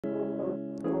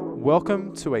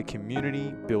Welcome to a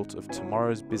community built of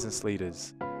tomorrow's business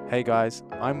leaders. Hey guys,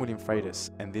 I'm William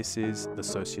Freitas, and this is the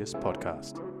Socius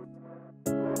Podcast.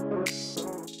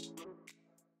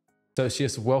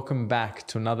 Socius, welcome back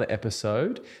to another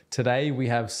episode. Today we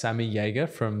have Sammi Jaeger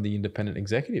from the Independent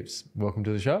Executives. Welcome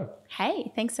to the show.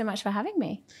 Hey, thanks so much for having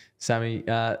me. Sammi,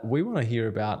 we want to hear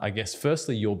about, I guess,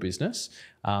 firstly your business,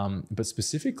 but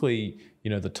specifically,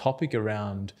 the topic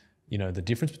around the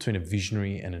difference between a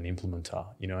visionary and an implementer,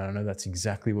 and I know that's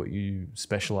exactly what you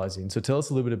specialize in. So tell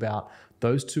us a little bit about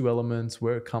those two elements,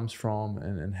 where it comes from,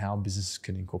 and how businesses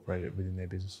can incorporate it within their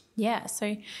business. Yeah,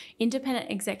 so Independent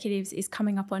Executives is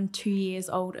coming up on 2 years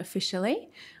old officially.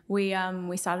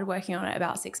 We started working on it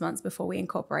about 6 months before we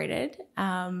incorporated.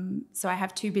 So I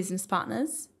have two business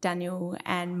partners, Daniel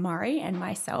and Murray, and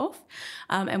myself.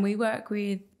 And we work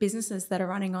with businesses that are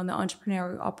running on the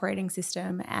Entrepreneurial Operating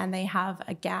System, and they have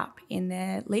a gap in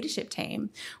their leadership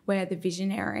team where the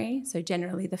visionary, so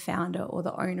generally the founder or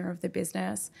the owner of the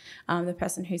business, the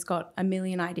person who's got a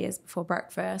million ideas before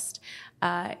breakfast,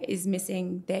 is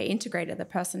missing their integrator, the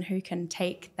person who can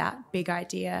take that big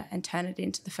idea and turn it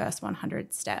into the first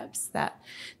 100 steps that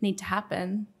need to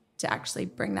happen to actually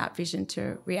bring that vision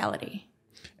to reality.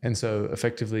 And so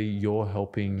effectively you're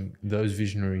helping those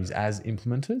visionaries as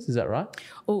implementers, is that right?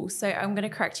 Oh, so I'm going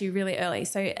to correct you really early.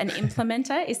 So an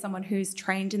implementer is someone who's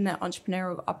trained in the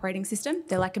Entrepreneurial Operating System.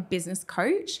 They're like a business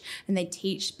coach and they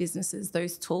teach businesses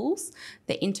those tools.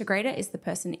 The integrator is the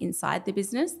person inside the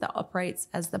business that operates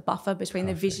as the buffer between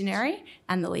the visionary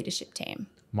and the leadership team.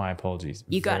 My apologies.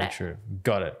 You got Very it. True.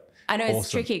 Got it. I know Awesome.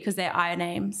 It's tricky because they're I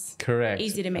names. Correct.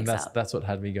 Easy to mix up. That's what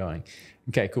had me going.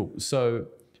 Okay, cool. So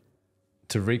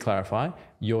to re-clarify,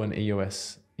 you're an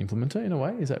EOS implementer in a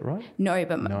way, is that right? No,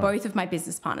 but both of my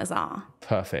business partners are.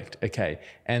 Perfect. Okay.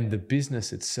 And the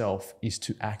business itself is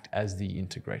to act as the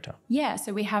integrator. Yeah.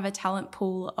 So we have a talent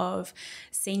pool of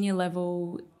senior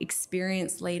level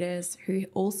experienced leaders who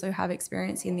also have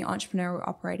experience in the Entrepreneurial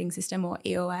Operating System, or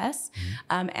EOS.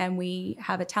 And we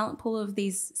have a talent pool of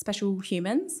these special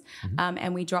humans,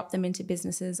 and we drop them into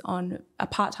businesses on a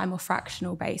part-time or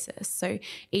fractional basis. So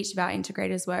each of our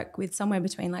integrators work with somewhere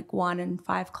between like 1 and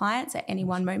 5 clients at any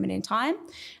one moment in time,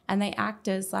 and they act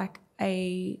as like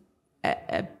a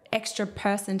extra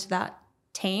person to that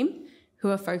team who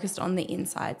are focused on the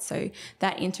inside. So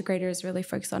that integrator is really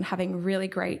focused on having really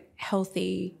great,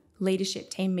 healthy leadership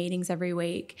team meetings every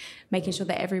week, making sure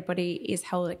that everybody is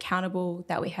held accountable,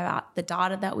 that we have the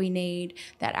data that we need,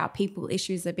 that our people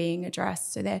issues are being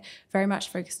addressed. So they're very much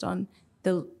focused on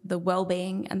the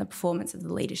well-being and the performance of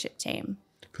the leadership team.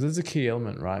 Because it's a key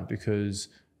element, right? Because,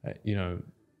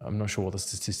 I'm not sure what the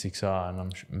statistics are, and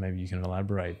I'm sure maybe you can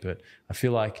elaborate, but I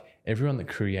feel like everyone that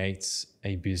creates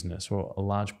a business, or a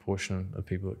large portion of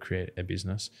people that create a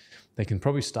business, they can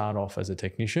probably start off as a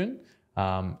technician,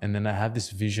 and then they have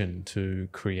this vision to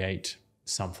create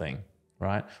something,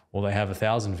 right? Or they have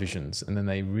 1,000 visions, and then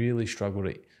they really struggle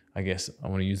to, I guess I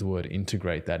want to use the word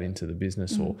integrate that into the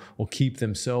business, or keep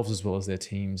themselves as well as their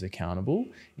teams accountable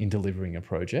in delivering a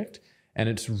project. And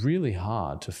it's really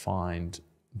hard to find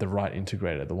the right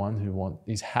integrator, the one who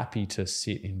is happy to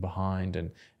sit in behind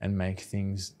and make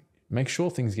sure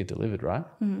things get delivered, right?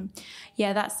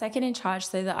 Yeah, that's second in charge.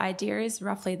 So the idea is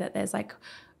roughly that there's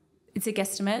it's a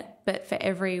guesstimate, but for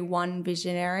every one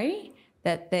visionary,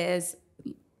 that there's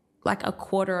like a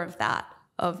quarter of that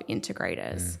of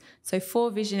integrators. So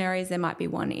 4 visionaries, there might be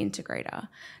 1 integrator.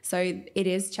 So it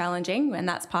is challenging, and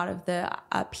that's part of the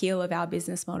appeal of our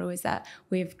business model, is that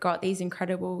we've got these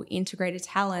incredible integrated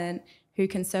talent who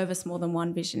can service more than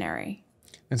 1 visionary.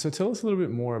 And so tell us a little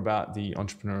bit more about the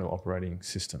Entrepreneurial Operating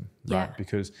System, right? Yeah.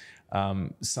 Because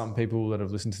some people that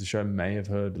have listened to the show may have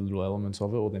heard little elements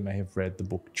of it, or they may have read the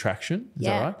book Traction. Is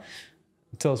that right?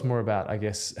 Tell us more about, I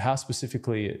guess, how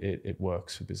specifically it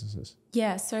works for businesses.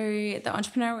 Yeah, so the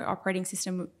Entrepreneurial Operating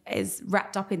System is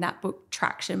wrapped up in that book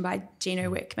Traction by Gino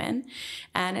Wickman,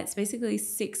 and it's basically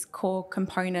 6 core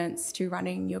components to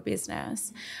running your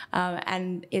business,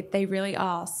 and they really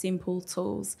are simple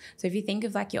tools. So if you think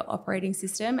of like your operating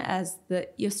system as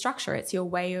your structure, it's your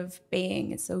way of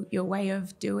being, it's your way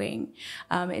of doing.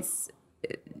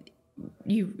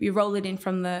 You roll it in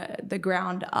from the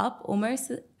ground up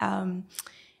almost, and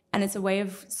it's a way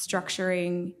of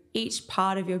structuring each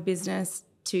part of your business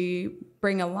to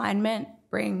bring alignment,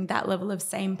 bring that level of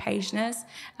same pageness,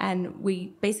 and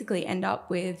we basically end up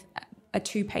with a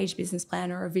 2-page business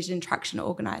plan or a vision traction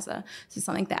organizer. So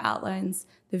something that outlines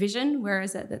the vision, where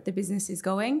is it that the business is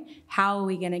going, how are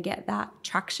we going to get that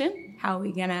traction, how are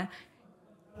we going to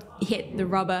hit the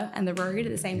rubber and the road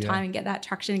at the same time and get that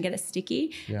traction and get it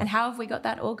sticky. And how have we got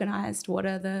that organized? What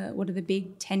are the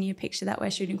big 10-year picture that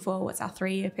we're shooting for? What's our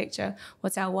 3-year picture?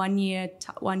 What's our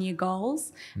 1-year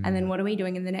goals? And then what are we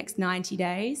doing in the next 90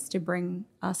 days to bring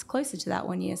us closer to that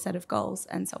 1-year set of goals,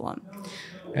 and so on.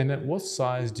 And at what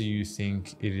size do you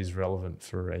think it is relevant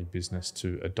for a business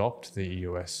to adopt the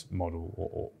EOS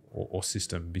model or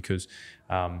system? Because,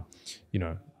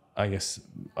 I guess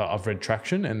I've read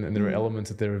Traction, and there are elements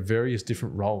that there are various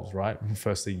different roles, right?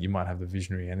 Firstly, you might have the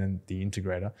visionary and then the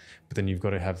integrator, but then you've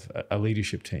got to have a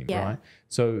leadership team, right?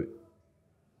 So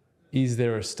is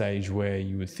there a stage where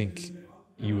you would think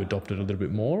you adopt it a little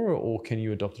bit more, or can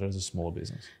you adopt it as a smaller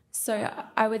business? So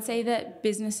I would say that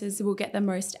businesses will get the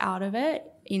most out of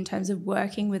it in terms of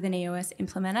working with an EOS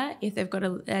implementer if they've got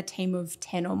a team of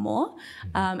 10 or more,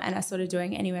 and are sort of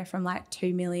doing anywhere from like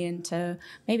 2 million to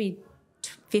maybe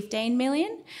 15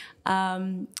 million.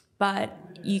 But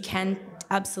you can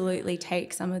absolutely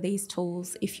take some of these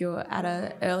tools if you're at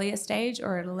an earlier stage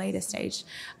or at a later stage.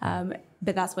 But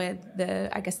that's where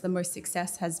the most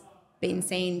success has been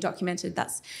seen, documented.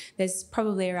 There's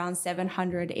probably around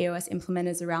 700 EOS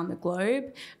implementers around the globe,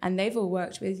 and they've all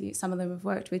worked with, some of them have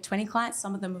worked with 20 clients,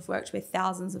 some of them have worked with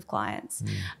thousands of clients.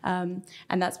 And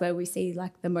that's where we see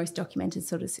like the most documented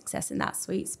sort of success in that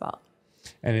sweet spot.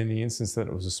 And in the instance that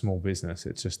it was a small business,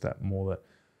 it's just that more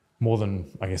than,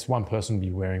 I guess, one person would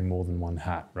be wearing more than one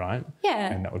hat, right?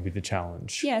 Yeah. And that would be the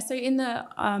challenge. Yeah. So in the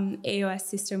EOS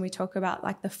system, we talk about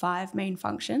like the 5 main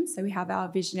functions. So we have our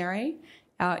visionary,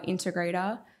 our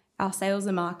integrator, our sales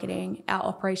and marketing, our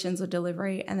operations or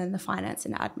delivery, and then the finance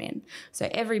and admin. So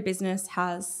every business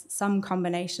has some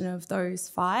combination of those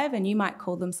 5, and you might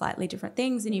call them slightly different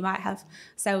things, and you might have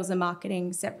sales and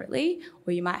marketing separately,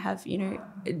 or you might have,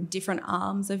 different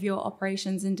arms of your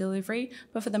operations and delivery.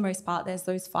 But for the most part, there's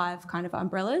those 5 kind of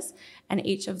umbrellas, and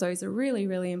each of those are really,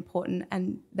 really important.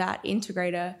 And that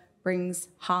integrator brings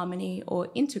harmony or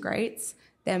integrates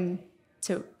them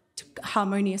to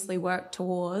harmoniously work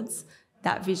towards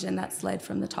that vision that's led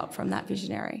from the top, from that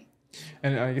visionary.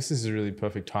 And I guess this is really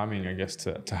perfect timing, I guess,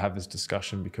 to have this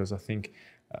discussion, because I think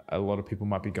a lot of people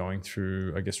might be going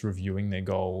through, I guess, reviewing their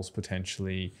goals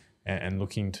potentially and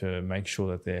looking to make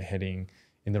sure that they're heading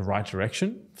in the right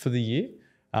direction for the year.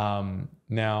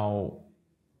 Now,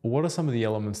 what are some of the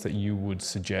elements that you would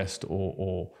suggest,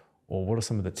 or what are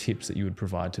some of the tips that you would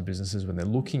provide to businesses when they're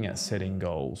looking at setting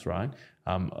goals, right?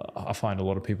 I find a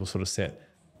lot of people sort of set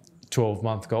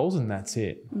 12-month goals and that's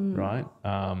it, right?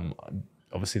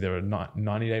 Obviously, there are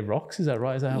 90-day rocks. Is that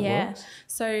right? Is that how it works?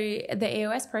 So the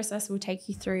EOS process will take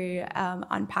you through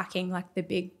unpacking like the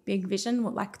big vision,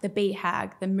 like the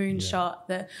BHAG, the moonshot,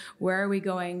 the where are we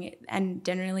going? And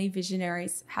generally,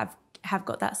 visionaries have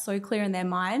got that so clear in their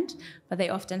mind, but they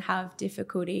often have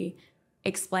difficulty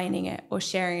explaining it or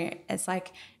sharing it. It's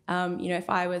like, if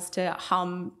I was to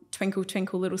hum Twinkle,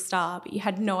 Twinkle, Little Star, but you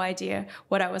had no idea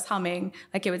what I was humming,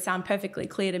 like it would sound perfectly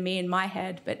clear to me in my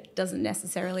head, but doesn't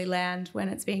necessarily land when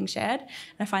it's being shared.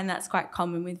 And I find that's quite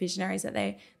common with visionaries, that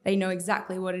they know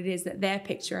exactly what it is that they're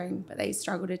picturing, but they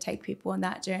struggle to take people on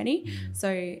that journey.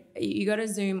 So you got to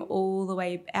zoom all the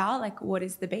way out, like what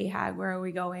is the BHAG, where are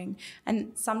we going?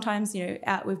 And sometimes,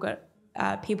 we've got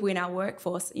people in our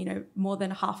workforce, more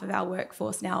than half of our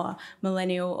workforce now are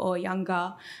millennial or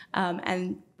younger.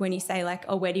 And when you say like,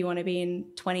 oh, where do you want to be in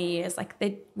 20 years? Like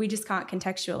we just can't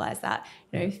contextualize that.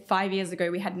 5 years ago,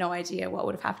 we had no idea what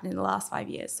would have happened in the last 5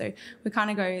 years. So we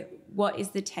kind of go, what is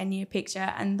the 10-year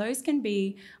picture? And those can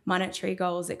be monetary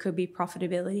goals. It could be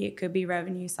profitability. It could be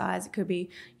revenue size. It could be,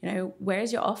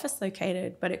 where's your office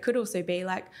located? But it could also be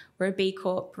like, we're a B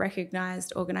Corp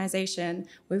recognized organization.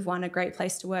 We've won a Great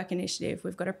Place to Work initiative.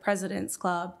 We've got a President's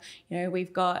Club.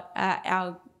 We've got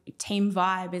our team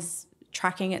vibe is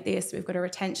tracking at this. We've got a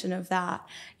retention of that.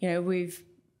 We've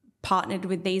partnered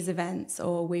with these events,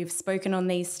 or we've spoken on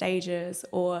these stages,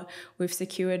 or we've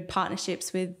secured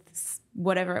partnerships with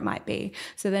whatever it might be.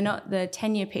 So the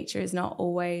 10-year picture is not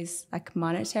always like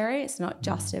monetary. It's not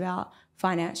just about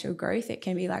financial growth. It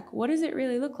can be like, what does it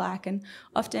really look like? And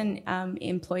often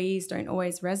employees don't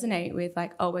always resonate with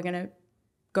like, oh, we're going to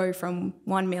go from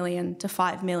 1 million to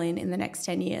 5 million in the next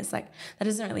 10 years. Like that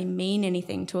doesn't really mean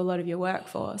anything to a lot of your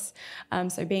workforce.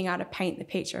 So being able to paint the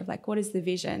picture of like, what is the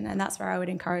vision? And that's where I would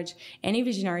encourage any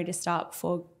visionary to start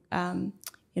before,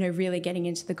 really getting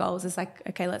into the goals. Is like,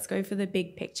 okay, let's go for the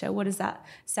big picture. What does that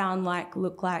sound like,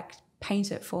 look like?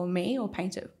 Paint it for me, or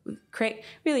paint it,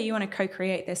 really you want to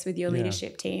co-create this with your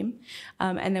leadership team.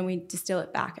 And then we distill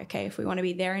it back. Okay, if we want to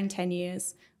be there in 10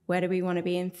 years, where do we want to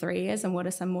be in 3 years, and what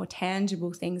are some more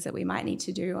tangible things that we might need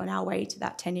to do on our way to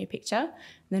that 10-year picture.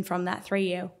 And then from that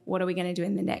 3-year, what are we going to do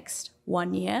in the next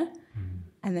 1 year?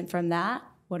 And then from that,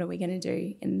 what are we going to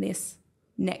do in this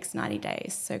next 90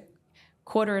 days? So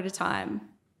quarter at a time.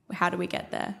 How do we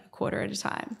get there? A quarter at a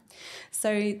time. So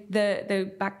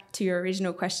the back to your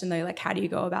original question though, like how do you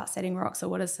go about setting rocks, or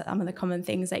what are some of the common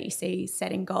things that you see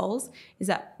setting goals, is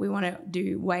that we want to do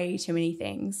way too many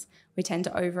things. We tend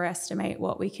to overestimate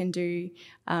what we can do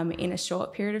in a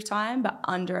short period of time, but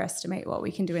underestimate what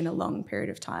we can do in a long period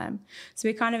of time. So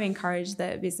we kind of encourage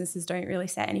that businesses don't really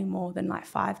set any more than like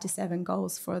 5 to 7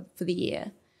 goals for the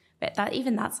year. But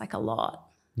that's like a lot.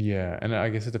 Yeah. And I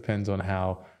guess it depends on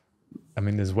how, I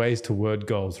mean, there's ways to word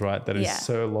goals, right? That is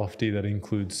so lofty that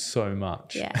includes so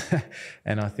much. Yeah.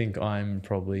 And I think I'm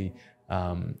probably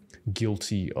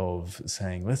guilty of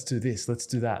saying, let's do this, let's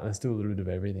do that, let's do a little bit of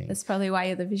everything. That's probably why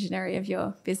you're the visionary of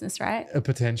your business, right?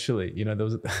 Potentially. You know, there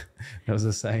was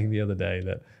a saying the other day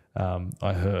that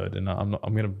I heard, and I'm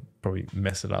going to probably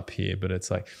mess it up here, but it's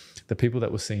like the people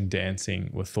that were seen dancing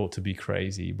were thought to be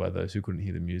crazy by those who couldn't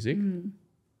hear the music.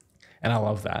 And I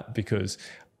love that, because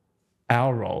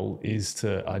our role is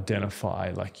to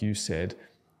identify, like you said,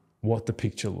 what the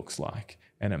picture looks like.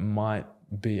 And it might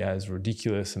be as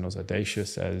ridiculous and as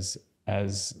audacious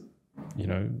as you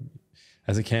know,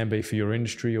 as it can be for your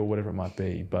industry or whatever it might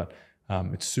be. But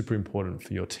it's super important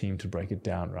for your team to break it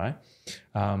down, right?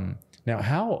 Now,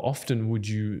 how often would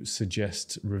you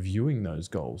suggest reviewing those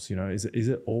goals? You know, is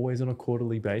it always on a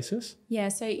quarterly basis? Yeah,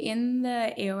 so in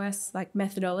the EOS like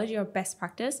methodology or best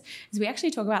practice, is we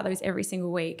actually talk about those every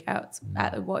single week at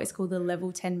what is called the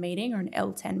level 10 meeting or an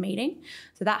L10 meeting.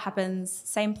 So that happens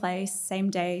same place, same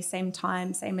day, same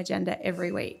time, same agenda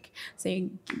every week.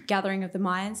 So gathering of the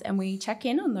minds, and we check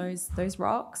in on those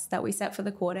rocks that we set for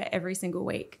the quarter every single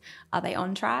week. Are they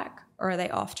on track or are they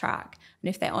off track? And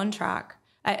if they're on track,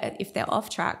 if they're off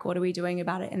track, what are we doing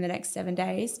about it in the next 7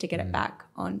 days to get it back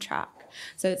on track?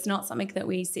 So it's not something that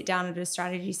we sit down at a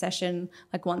strategy session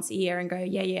like once a year and go,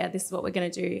 yeah, this is what we're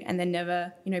going to do, and then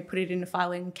never, you know, put it in a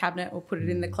filing cabinet or put it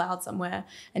in the cloud somewhere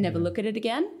and never look at it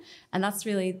again. And that's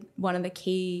really one of the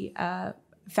key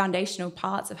foundational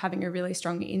parts of having a really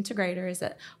strong integrator, is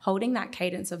that holding that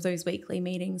cadence of those weekly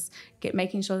meetings,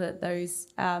 making sure that those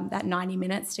that 90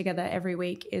 minutes together every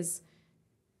week is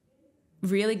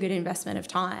really good investment of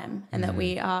time, and that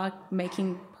we are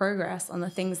making progress on the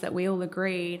things that we all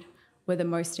agreed were the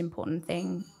most important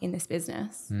thing in this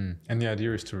business. And the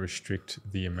idea is to restrict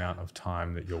the amount of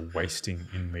time that you're wasting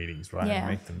in meetings, right? And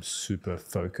make them super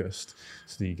focused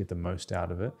so that you get the most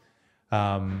out of it.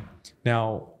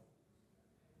 Now,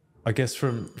 I guess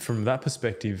from that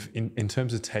perspective, in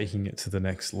terms of taking it to the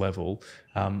next level,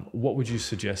 what would you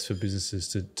suggest for businesses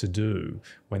to do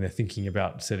when they're thinking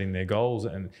about setting their goals?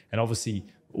 And obviously,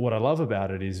 what I love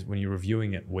about it is when you're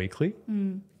reviewing it weekly,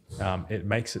 it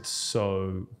makes it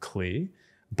so clear.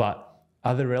 But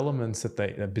are there elements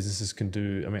that businesses can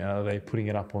do? I mean, are they putting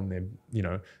it up on their, you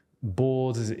know,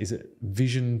 boards? Is it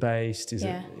vision based? Is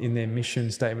it in their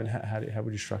mission statement? How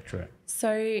would you structure it?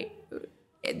 So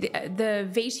the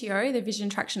VTO, the Vision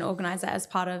Traction Organizer, as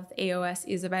part of EOS,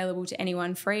 is available to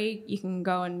anyone free. You can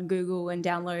go and Google and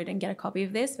download and get a copy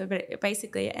of this, but it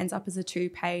basically ends up as a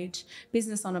 2-page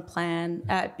business on a plan,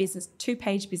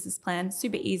 2-page business plan,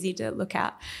 super easy to look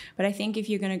at. But I think if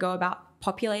you're going to go about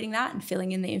populating that and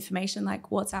filling in the information, like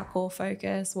what's our core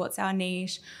focus, what's our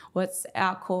niche, what's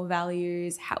our core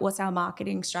values, what's our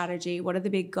marketing strategy, what are the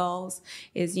big goals,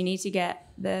 is you need to get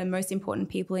the most important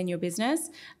people in your business,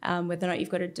 whether or not you've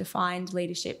got a defined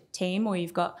leadership team or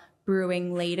you've got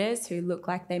brewing leaders who look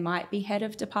like they might be head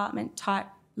of department type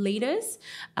leaders.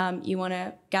 You want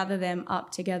to gather them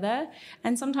up together,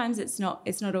 and sometimes it's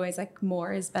not always like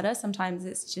more is better. Sometimes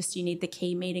it's just you need the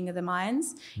key meeting of the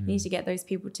minds. You need to get those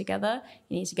people together.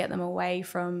 You need to get them away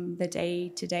from the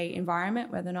day-to-day environment,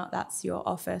 whether or not that's your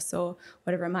office or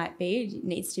whatever it might be. It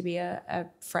needs to be a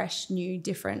fresh, new,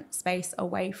 different space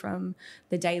away from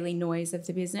the daily noise of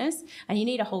the business, and you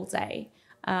need a whole day.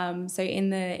 So in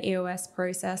the EOS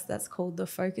process, that's called the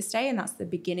focus day, and that's the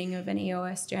beginning of an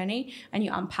EOS journey. And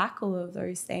you unpack all of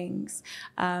those things,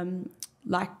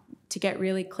 like to get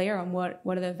really clear on what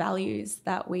are the values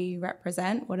that we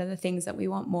represent, what are the things that we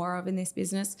want more of in this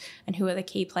business, and who are the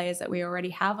key players that we already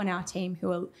have on our team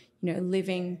who are, you know,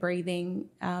 living, breathing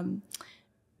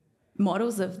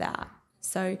models of that.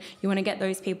 So you want to get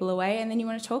those people away, and then you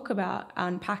want to talk about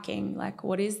unpacking, like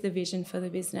what is the vision for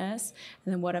the business,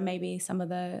 and then what are maybe some of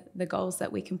the goals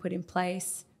that we can put in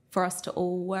place for us to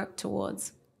all work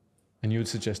towards. And you would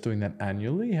suggest doing that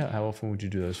annually? How often would you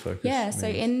do those focus Yeah, so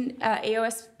meetings? in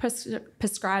EOS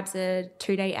prescribes a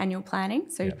 2-day annual planning,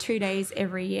 so 2 days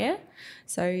every year.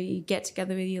 So you get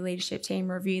together with your leadership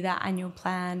team, review that annual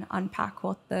plan, unpack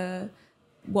what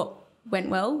went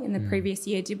well in the previous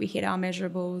year. Did we hit our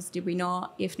measurables? Did we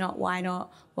not? If not, why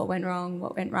not? What went wrong?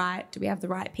 What went right? Do we have the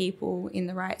right people in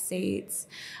the right seats?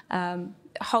 A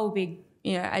whole big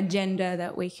agenda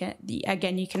that we can,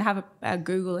 again, you can have a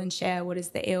Google and share what is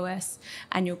the EOS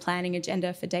annual planning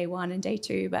agenda for day 1 and day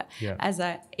 2. But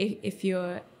if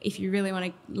you really want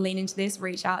to lean into this,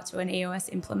 reach out to an EOS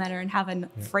implementer and have a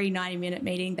free 90-minute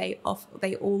meeting. They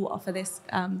all offer this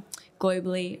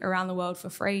globally around the world for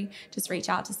free. Just reach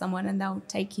out to someone and they'll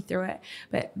take you through it.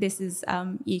 But this is,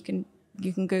 you can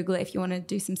Google it if you want to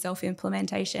do some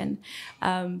self-implementation,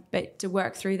 but to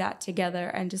work through that together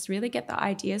and just really get the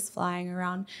ideas flying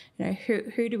around,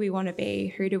 who do we want to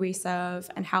be, who do we serve,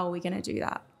 and how are we going to do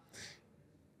that?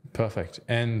 Perfect.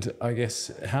 And I guess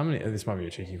this might be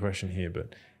a cheeky question here,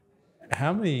 but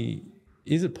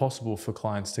is it possible for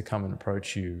clients to come and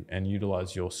approach you and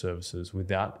utilize your services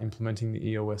without implementing the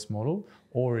EOS model,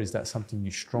 or is that something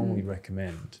you strongly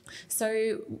recommend?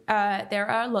 So there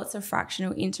are lots of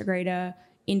fractional integrator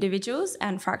individuals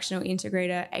and fractional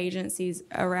integrator agencies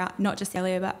around, not just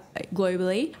Australia, but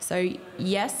globally. So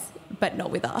yes, but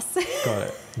not with us.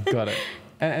 Got it.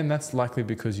 And that's likely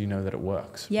because you know that it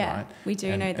works, right? We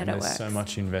do know that it works. There's so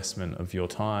much investment of your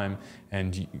time,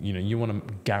 and you want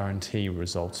to guarantee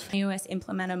results. An EOS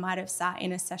implementer might have sat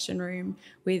in a session room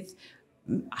with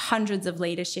hundreds of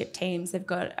leadership teams. They've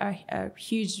got a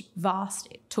huge,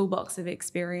 vast toolbox of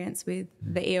experience with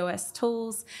the EOS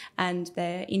tools and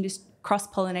their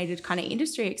cross-pollinated kind of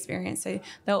industry experience. So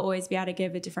they'll always be able to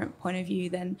give a different point of view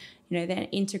than their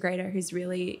integrator who's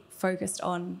really focused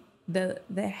on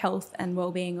the health and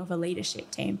well-being of a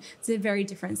leadership team. It's a very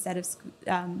different set of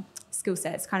skill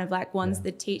sets, kind of like one's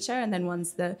the teacher and then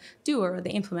one's the doer or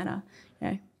the implementer.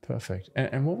 Perfect.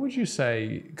 And what would you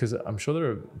say, because I'm sure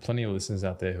there are plenty of listeners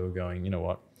out there who are going, you know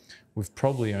what, we've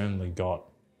probably only got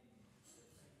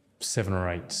 7 or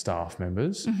 8 staff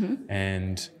members,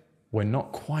 and we're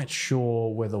not quite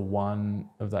sure whether one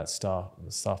of that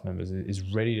staff members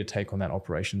is ready to take on that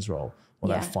operations role or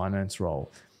that finance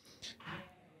role.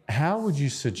 How would you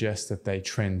suggest that they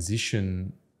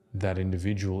transition that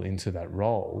individual into that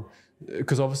role?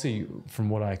 Because obviously, from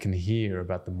what I can hear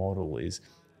about the model, is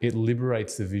it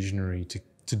liberates the visionary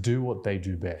to do what they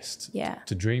do best. Yeah.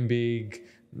 To dream big,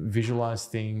 visualize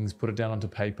things, put it down onto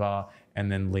paper, and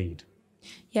then lead.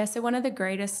 Yeah, so one of the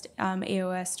greatest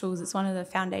EOS tools, it's one of the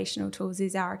foundational tools,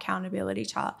 is our accountability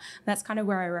chart. That's kind of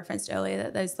where I referenced earlier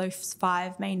that there's those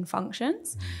 5 main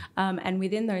functions. And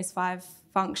within those 5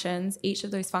 functions, each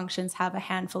of those functions have a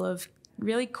handful of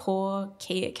really core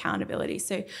key accountability.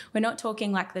 So we're not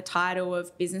talking like the title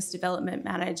of business development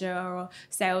manager or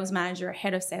sales manager or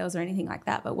head of sales or anything like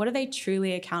that, but what are they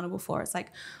truly accountable for? It's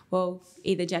like, well,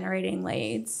 either generating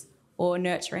leads or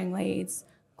nurturing leads,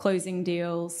 closing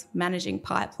deals, managing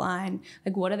pipeline.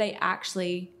 Like, what are they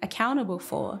actually accountable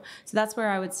for? So that's where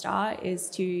I would start,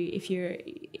 is to, if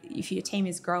your team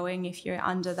is growing, if you're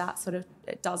under that sort of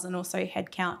dozen or so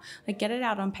headcount, like, get it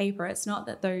out on paper. It's not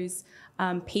that those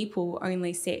people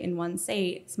only sit in one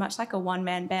seat. It's much like a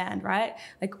one-man band, right?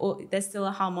 Like, there's still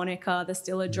a harmonica, there's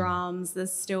still a drums,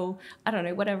 there's still, I don't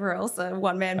know, whatever else a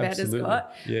one-man band has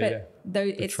got. Though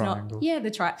it's triangle. Not, the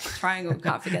triangle,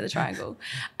 can't forget the triangle.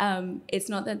 It's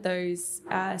not that those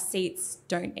seats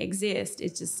don't exist.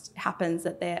 It just happens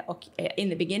that they're, in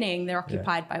the beginning, they're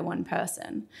occupied by one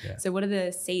person. So what are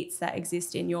the seats that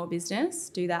exist in your business?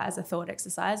 Do that as a thought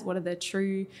exercise. What are the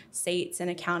true seats and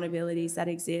accountabilities that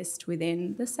exist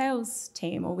within the sales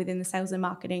team or within the sales and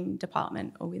marketing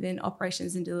department or within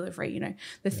operations and delivery?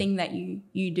 The thing that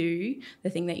you do,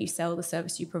 the thing that you sell, the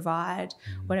service you provide,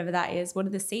 whatever that is, what are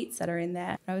the seats that are in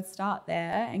there? I would start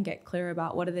there and get clear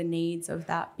about what are the needs of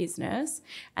that business,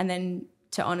 and then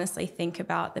to honestly think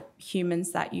about the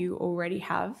humans that you already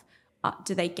have.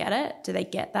 Do they get it? Do they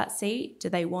get that seat? Do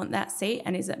they want that seat?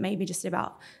 And is it maybe just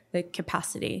about the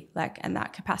capacity? And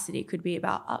that capacity could be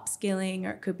about upskilling,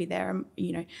 or it could be that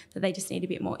they just need a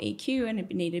bit more EQ and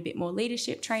need a bit more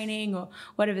leadership training, or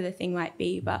whatever the thing might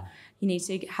be. But you need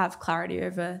to have clarity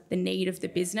over the need of the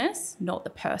business, not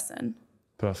the person.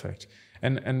 Perfect.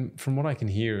 And from what I can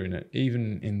hear in it,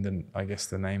 even in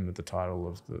the name of the title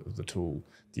of the tool,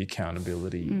 the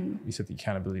accountability, you said the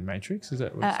accountability matrix, is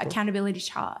that what it's called? Accountability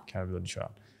chart. Accountability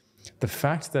chart. The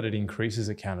fact that it increases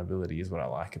accountability is what I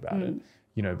like about it,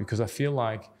 because I feel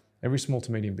like every small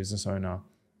to medium business owner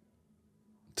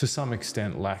to some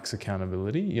extent lacks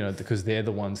accountability, you know, because they're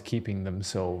the ones keeping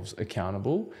themselves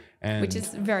accountable, and which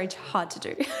is very hard to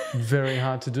do. very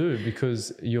hard to do,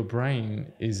 because your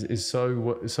brain is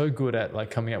so good at like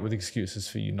coming up with excuses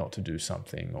for you not to do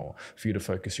something, or for you to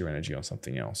focus your energy on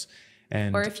something else.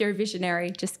 And or if you're a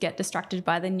visionary, just get distracted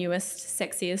by the newest,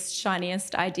 sexiest,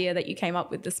 shiniest idea that you came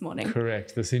up with this morning.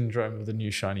 correct, the syndrome of the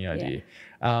new shiny idea.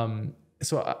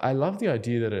 So I love the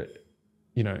idea that it,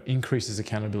 you know, increases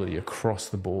accountability across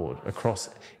the board, across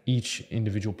each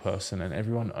individual person, and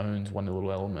everyone owns one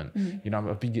little element. You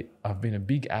know, I've been a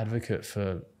big advocate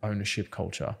for ownership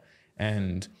culture,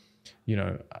 and you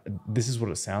know, this is what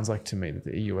it sounds like to me that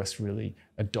the EOS really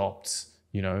adopts.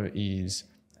 You know, is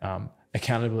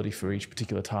accountability for each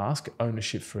particular task,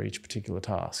 ownership for each particular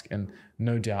task, and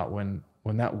no doubt when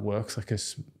that works like a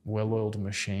well-oiled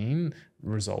machine,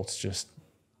 results just,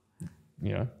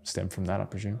 you know, stem from that, I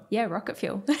presume. Yeah, rocket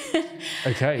fuel.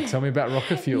 Okay, tell me about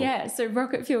rocket fuel. Yeah, so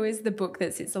Rocket Fuel is the book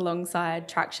that sits alongside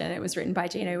Traction. It was written by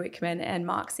Gino Wickman and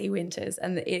Mark C. Winters,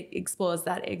 and it explores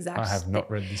that exact... I have not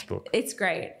read this book. It's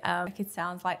great. It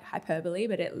sounds like hyperbole,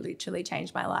 but it literally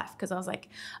changed my life, because I was like,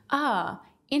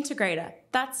 integrator,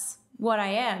 that's what I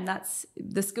am. That's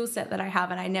the skill set that I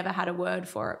have, and I never had a word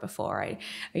for it before. I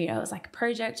was like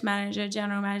project manager,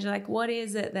 general manager, like what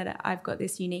is it that I've got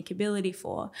this unique ability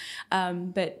for?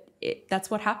 But that's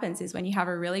what happens is when you have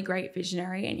a really great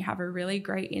visionary and you have a really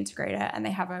great integrator and they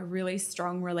have a really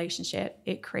strong relationship,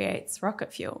 it creates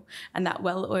rocket fuel. And that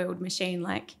well-oiled machine,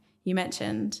 like you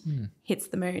mentioned, hits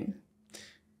the moon.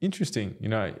 Interesting. You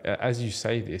know, as you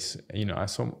say this, you know,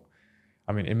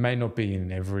 I mean, it may not be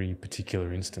in every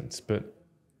particular instance, but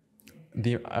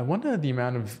I wonder the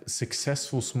amount of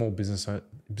successful small businesses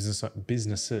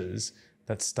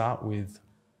that start with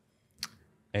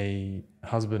a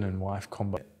husband and wife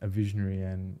combo, a visionary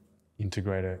and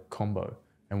integrator combo,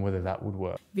 and whether that would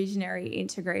work. Visionary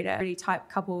integrator type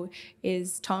couple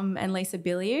is Tom and Lisa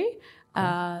Bilyeu.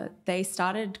 They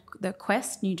started the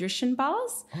Quest nutrition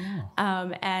bars,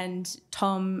 and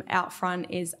Tom out front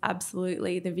is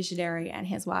absolutely the visionary, and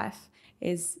his wife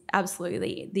is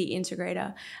absolutely the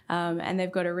integrator, and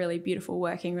they've got a really beautiful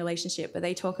working relationship. But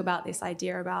they talk about this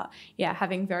idea about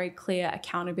having very clear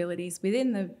accountabilities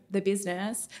within the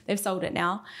business. They've sold it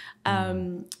now,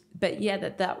 but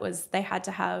they had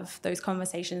to have those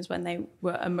conversations when they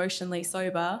were emotionally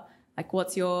sober. Like,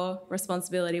 what's your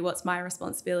responsibility? What's my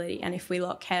responsibility? And if we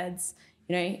lock heads,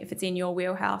 you know, if it's in your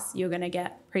wheelhouse, you're going to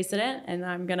get precedent, and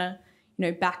I'm going to, you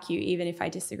know, back you even if I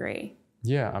disagree.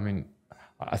 Yeah, I mean,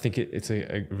 I think it's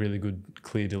a really good,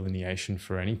 clear delineation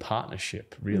for any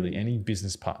partnership, really, any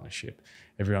business partnership.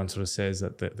 Everyone sort of says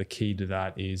that the key to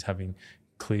that is having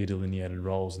clear delineated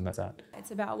roles, and that's that.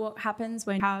 It's about what happens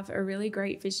when you have a really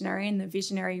great visionary and the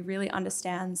visionary really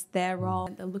understands their role.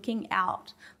 They're looking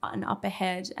out and up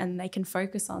ahead, and they can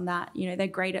focus on that. You know, they're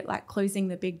great at like closing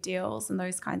the big deals and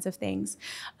those kinds of things,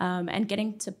 and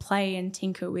getting to play and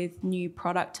tinker with new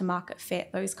product to market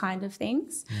fit, those kind of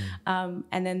things. And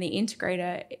then the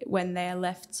integrator, when they're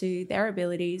left to their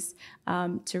abilities,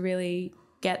 to really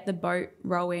get the boat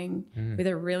rowing with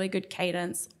a really good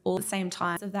cadence all at the same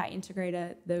time. So that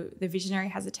integrator, the visionary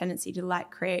has a tendency to like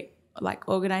create like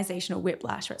organizational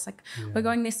whiplash, where it's like, we're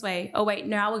going this way. Oh, wait,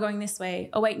 now we're going this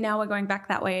way. Oh, wait, now we're going back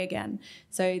that way again.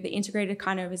 So the integrator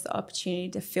kind of is the opportunity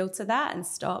to filter that and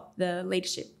stop the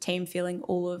leadership team feeling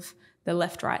all of the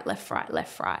left, right, left, right,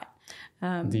 left, right.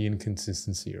 The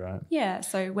inconsistency, right? Yeah.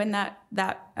 So when that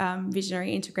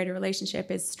visionary integrator relationship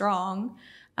is strong,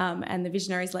 and the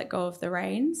visionaries let go of the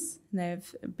reins, and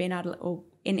they've been able to, or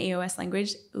in EOS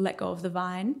language, let go of the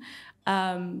vine,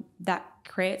 that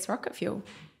creates rocket fuel.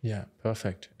 Yeah,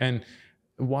 perfect. And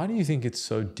why do you think it's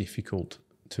so difficult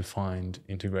to find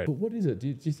integrators? But what is it? Do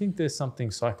you think there's something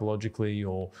psychologically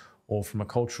or from a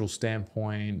cultural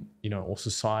standpoint, you know, or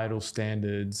societal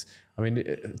standards? I mean,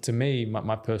 to me,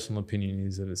 my personal opinion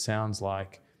is that it sounds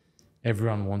like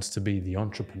everyone wants to be the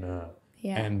entrepreneur,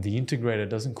 and the integrator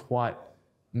doesn't quite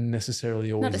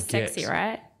necessarily always not as sexy,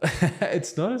 right?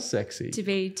 It's not as sexy to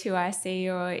be too icy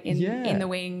or in the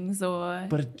wings, or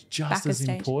but it's just as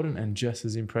important and just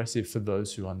as impressive for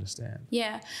those who understand.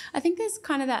 Yeah, I think there's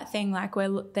kind of that thing like where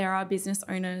there are business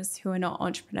owners who are not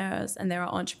entrepreneurs, and there are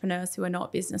entrepreneurs who are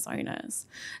not business owners.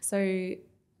 So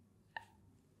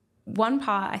one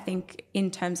part, I think,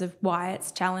 in terms of why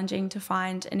it's challenging to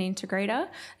find an integrator,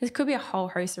 there could be a whole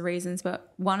host of reasons,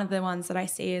 but one of the ones that I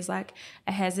see is like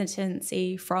a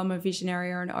hesitancy from a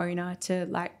visionary or an owner to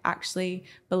like actually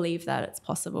believe that it's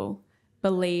possible,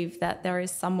 believe that there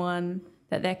is someone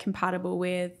that they're compatible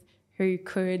with who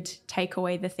could take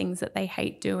away the things that they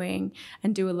hate doing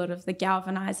and do a lot of the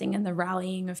galvanizing and the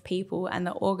rallying of people and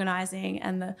the organizing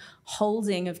and the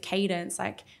holding of cadence.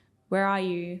 Like, where are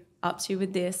you up to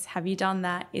with this? Have you done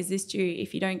that? Is this due?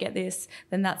 If you don't get this,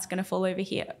 then that's going to fall over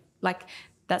here. Like,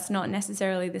 that's not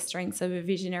necessarily the strengths of a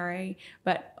visionary,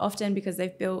 but often because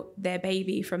they've built their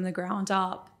baby from the ground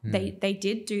up, they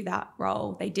did do that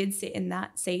role. They did sit in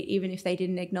that seat, even if they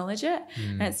didn't acknowledge it.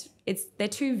 And they're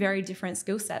two very different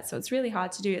skill sets. So it's really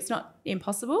hard to do. It's not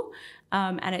impossible.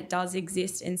 And it does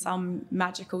exist in some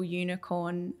magical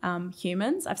unicorn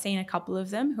humans. I've seen a couple of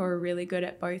them who are really good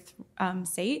at both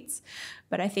seats.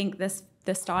 But I think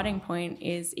the starting point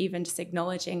is even just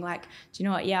acknowledging, like, do you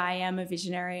know what? Yeah, I am a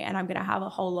visionary and I'm going to have a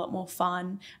whole lot more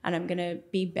fun and I'm going to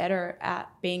be better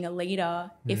at being a leader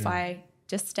if I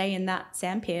just stay in that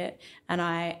sandpit and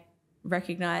I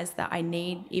recognize that I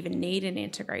even need an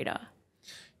integrator.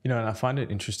 You know, and I find it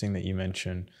interesting that you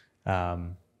mention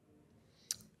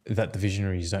that the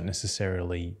visionaries don't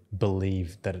necessarily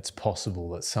believe that it's possible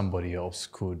that somebody else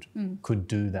could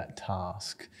do that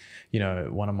task. You know,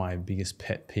 one of my biggest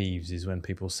pet peeves is when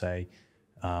people say,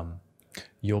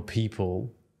 your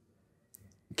people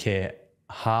care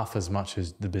half as much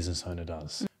as the business owner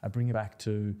does. I bring it back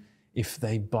to, if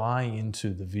they buy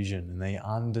into the vision and they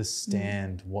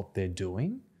understand what they're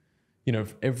doing, you know,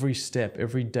 every step,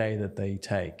 every day that they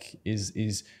take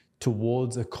is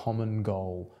towards a common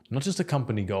goal, not just a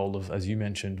company goal of, as you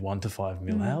mentioned, 1 to 5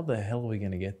 mil. How the hell are we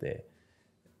going to get there?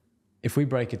 If we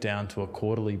break it down to a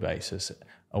quarterly basis,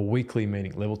 a weekly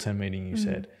meeting, level 10 meeting, you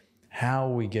said, how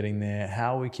are we getting there?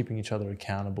 How are we keeping each other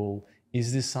accountable?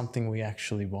 Is this something we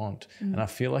actually want? And I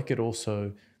feel like it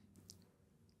also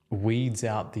weeds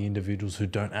out the individuals who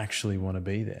don't actually want to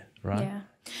be there, right?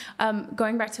 Yeah.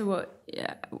 Going back to what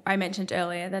I mentioned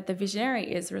earlier, that the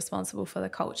visionary is responsible for the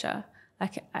culture.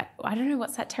 Like, I don't know,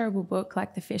 what's that terrible book,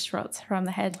 like The Fish Rots from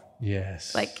the Head?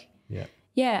 Yes. Like,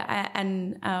 yeah.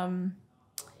 And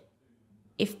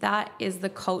if that is the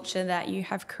culture that you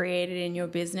have created in your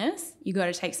business, you got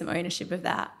to take some ownership of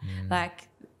that. Like,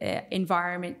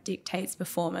 environment dictates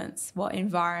performance. What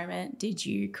environment did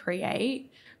you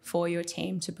create for your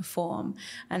team to perform?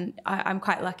 And I'm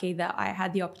quite lucky that I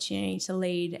had the opportunity to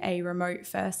lead a remote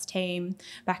first team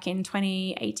back in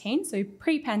 2018. So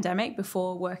pre-pandemic,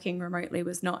 before working remotely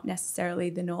was not necessarily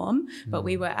the norm, but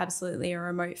we were absolutely a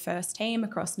remote first team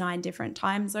across 9 different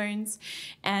time zones.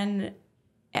 And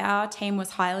our team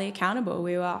was highly accountable.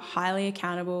 We were a highly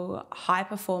accountable, high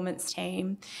performance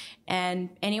team. And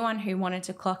anyone who wanted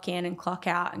to clock in and clock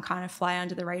out and kind of fly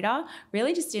under the radar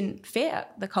really just didn't fit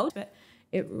the culture. But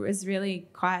it was really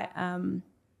quite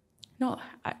not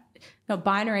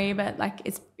binary, but like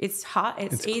it's hard.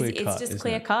 It's easy. It's just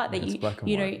clear cut that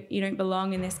you don't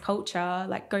belong in this culture.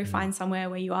 Like, go find somewhere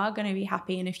where you are going to be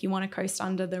happy. And if you want to coast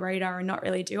under the radar and not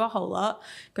really do a whole lot,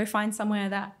 go find somewhere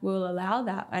that will allow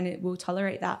that and it will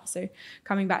tolerate that. So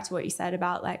coming back to what you said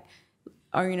about like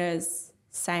owners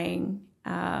saying,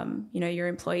 your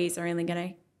employees are only going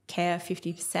to care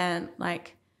 50%.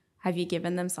 Like, have you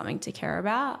given them something to care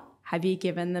about? Have you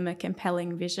given them a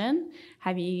compelling vision?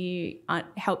 Have you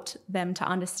helped them to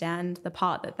understand the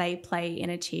part that they play in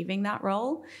achieving that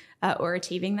role or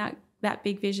achieving that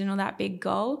big vision or that big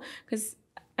goal? Because,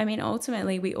 I mean,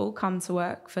 ultimately, we all come to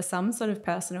work for some sort of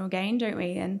personal gain, don't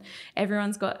we? And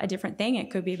everyone's got a different thing. It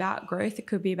could be about growth. It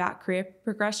could be about career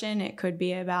progression. It could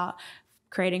be about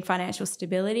creating financial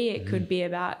stability. It could be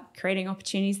about creating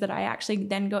opportunities that I actually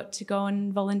then got to go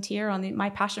and volunteer on my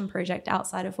passion project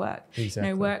outside of work.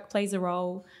 Exactly. Work plays a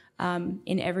role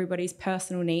in everybody's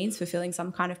personal needs, fulfilling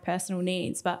some kind of personal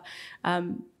needs. But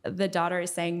the data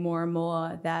is saying more and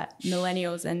more that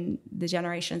millennials and the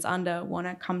generations under want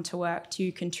to come to work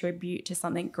to contribute to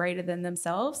something greater than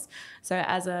themselves. So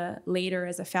as a leader,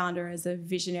 as a founder, as a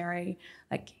visionary,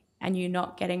 and you're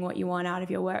not getting what you want out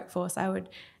of your workforce, I would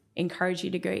encourage you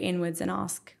to go inwards and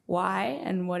ask why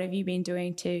and what have you been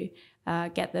doing to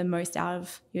get the most out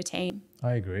of your team.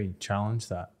 I agree. Challenge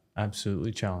that.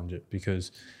 Absolutely challenge it,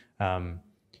 because, I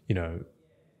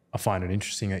find it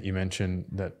interesting that you mentioned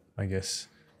that, I guess,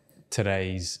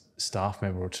 today's staff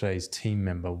member or today's team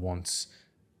member wants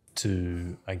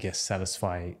to, I guess,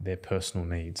 satisfy their personal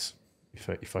needs,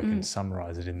 if I can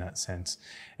summarize it in that sense.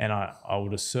 And I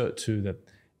would assert too that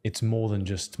it's more than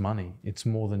just money. It's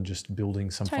more than just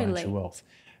building some financial wealth.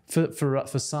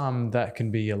 For some, that can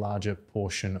be a larger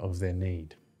portion of their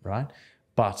need, right?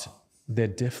 But there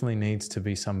definitely needs to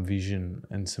be some vision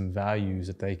and some values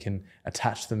that they can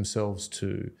attach themselves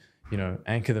to,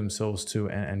 anchor themselves to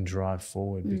and drive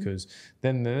forward, because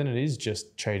then it is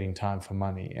just trading time for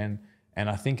money. And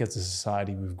I think as a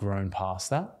society, we've grown past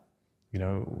that. you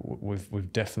know,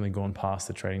 we've definitely gone past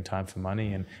the trading time for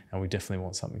money, and we definitely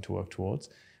want something to work towards.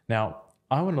 Now,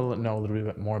 I want to know a little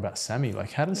bit more about Sammi.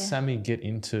 Like, how does Sammi get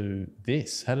into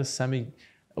this? How does Sammi,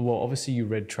 well, obviously you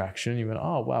read Traction, you went,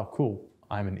 oh, wow, cool.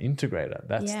 I'm an integrator.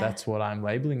 That's what I'm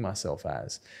labeling myself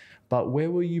as. But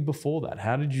where were you before that?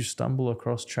 How did you stumble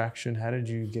across Traction? How did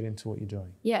you get into what you're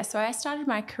doing? Yeah, so I started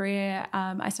my career,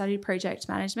 I studied project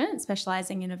management,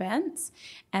 specializing in events.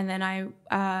 And then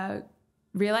I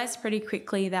realized pretty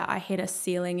quickly that I hit a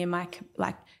ceiling in my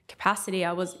capacity.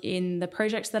 I was in the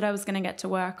projects that I was going to get to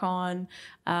work on,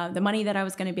 the money that I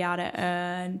was going to be able to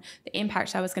earn, the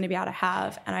impact I was going to be able to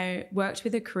have. And I worked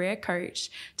with a career coach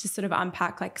to sort of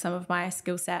unpack like some of my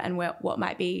skill set and what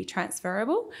might be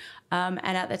transferable. And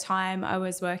at the time I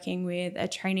was working with a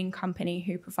training company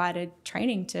who provided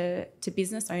training to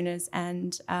business owners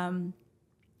and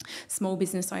small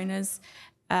business owners.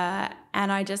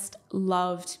 And I just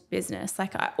loved business.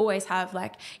 Like I always have,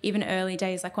 like even early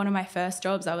days, like one of my first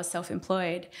jobs, I was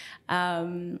self-employed.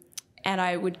 And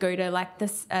I would go to like the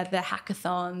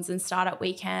hackathons and startup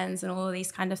weekends and all of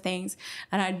these kind of things.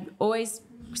 And I'd always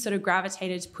sort of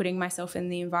gravitated to putting myself in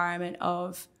the environment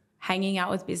of hanging out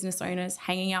with business owners,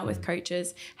 hanging out with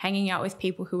coaches, hanging out with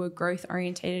people who were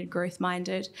growth-oriented,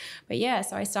 growth-minded. But yeah,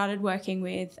 so I started working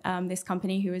with this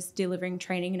company who was delivering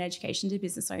training and education to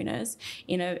business owners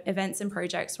in an events and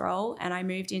projects role. And I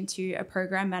moved into a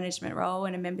program management role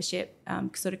and a membership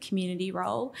sort of community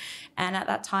role. And at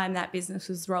that time, that business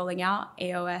was rolling out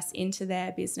EOS into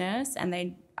their business, and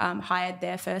they hired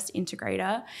their first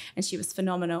integrator, and she was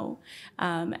phenomenal.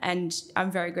 And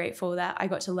I'm very grateful that I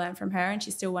got to learn from her, and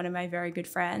she's still one of my very good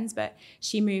friends, but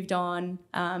she moved on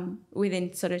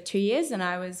within sort of 2 years, and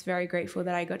I was very grateful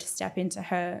that I got to step into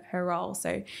her role.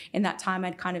 So in that time,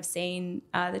 I'd kind of seen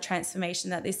the transformation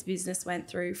that this business went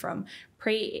through from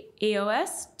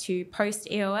pre-EOS to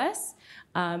post-EOS,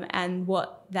 and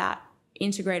what that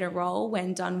integrator role,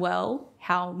 when done well,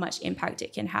 how much impact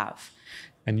it can have.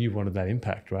 And you wanted that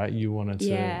impact, right? You wanted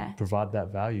to provide that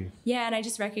value. Yeah, and I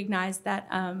just recognized that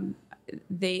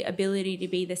the ability to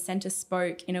be the center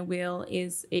spoke in a wheel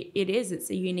it's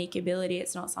a unique ability.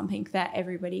 It's not something that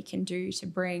everybody can do, to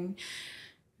bring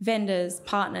vendors,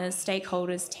 partners,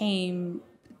 stakeholders, team,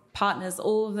 partners,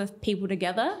 all of the people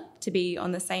together to be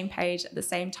on the same page at the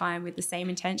same time with the same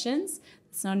intentions.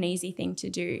 It's not an easy thing to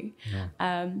do.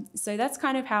 No. So that's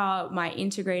kind of how my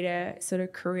integrator sort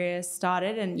of career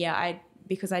started. And yeah,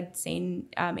 because I'd seen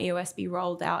EOS be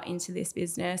rolled out into this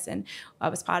business, and I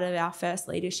was part of our first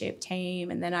leadership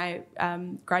team, and then I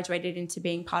graduated into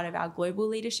being part of our global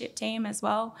leadership team as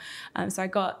well. So I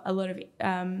got a lot of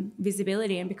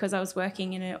visibility, and because I was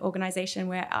working in an organisation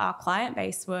where our client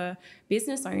base were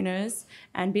business owners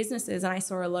and businesses, and I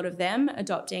saw a lot of them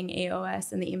adopting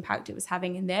EOS and the impact it was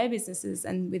having in their businesses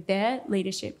and with their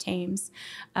leadership teams,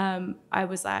 I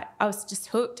was just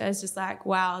hooked. I was just like,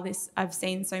 wow, I've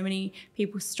seen so many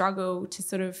people struggle to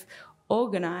sort of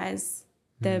organize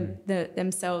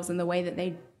themselves and the way that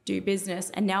they do business.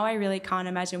 And now I really can't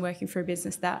imagine working for a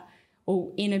business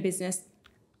in a business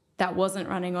that wasn't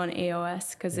running on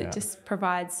EOS, because it just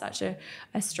provides such a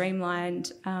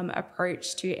streamlined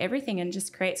approach to everything and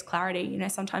just creates clarity. You know,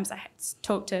 sometimes I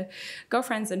talk to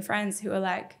girlfriends and friends who are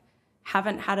like,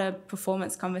 haven't had a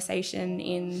performance conversation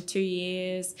in 2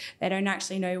 years. They don't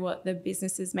actually know what the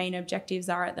business's main objectives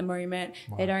are at the moment.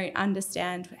 Wow. They don't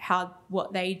understand how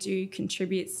what they do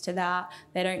contributes to that.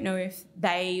 They don't know if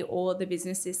they or the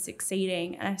business is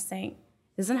succeeding. And I think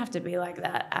it doesn't have to be like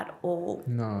that at all.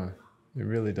 No, it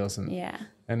really doesn't. Yeah.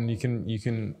 And you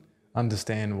can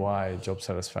understand why job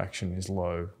satisfaction is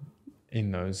low in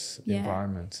those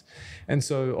environments. And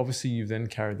so obviously you've then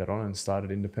carried that on and started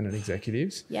Independent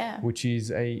Executives, which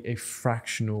is a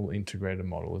fractional integrator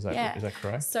model. Is that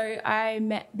correct? So I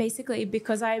met, basically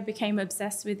because I became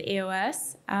obsessed with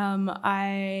EOS,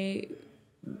 I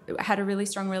had a really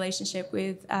strong relationship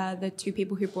with the two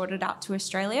people who brought it out to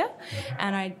Australia,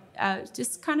 and I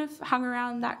just kind of hung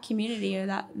around that community, or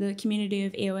that the community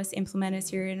of EOS implementers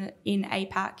here in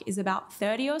APAC is about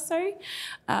 30 or so.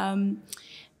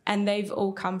 And they've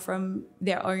all come from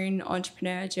their own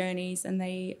entrepreneur journeys, and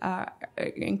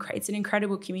it's an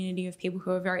incredible community of people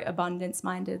who are very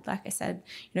abundance-minded. Like I said,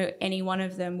 you know, any one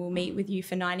of them will meet with you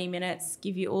for 90 minutes,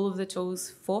 give you all of the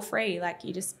tools for free. Like,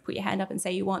 you just put your hand up and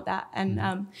say you want that,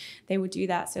 and they will do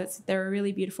that. So they're a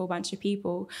really beautiful bunch of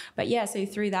people. But yeah, so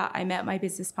through that, I met my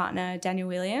business partner, Daniel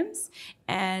Williams,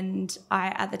 And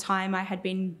at the time, I had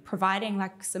been providing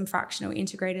like some fractional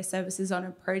integrator services on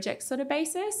a project sort of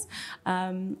basis,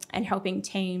 and helping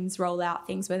teams roll out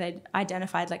things where they'd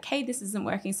identified like, hey, this isn't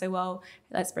working so well.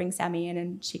 Let's bring Sammi in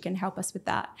and she can help us with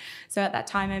that. So at that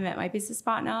time, I met my business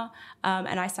partner,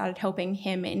 and I started helping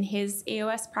him in his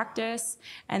EOS practice.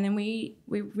 And then we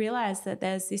realized that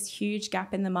there's this huge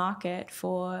gap in the market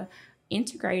for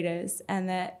integrators, and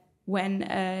that when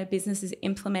a business is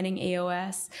implementing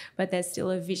EOS, but there's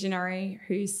still a visionary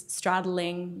who's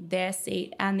straddling their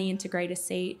seat and the integrator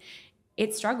seat,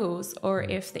 it struggles. Or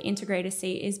if the integrator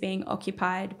seat is being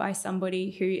occupied by somebody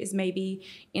who is maybe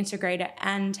integrator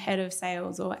and head of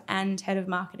sales or and head of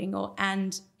marketing or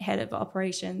and head of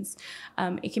operations,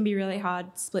 it can be really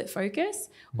hard split focus.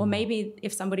 Or maybe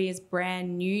if somebody is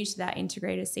brand new to that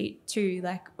integrator seat too,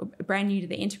 like brand new to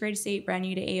the integrator seat, brand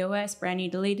new to EOS, brand new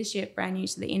to leadership, brand new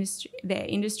to their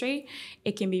industry,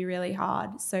 it can be really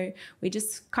hard. So we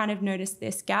just kind of noticed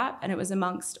this gap, and it was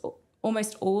amongst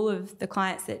almost all of the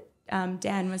clients that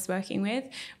Dan was working with,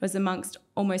 was amongst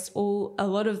a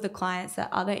lot of the clients that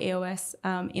other EOS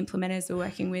implementers were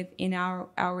working with in our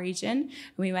region.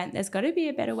 And we went, there's got to be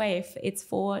a better way. If it's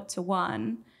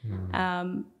 4-to-1,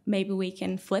 maybe we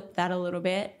can flip that a little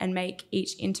bit and make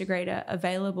each integrator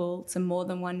available to more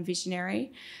than one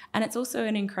visionary. And it's also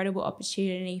an incredible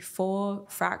opportunity for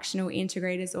fractional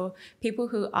integrators or people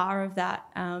who are of that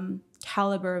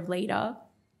caliber of leader,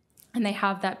 and they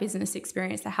have that business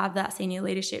experience, they have that senior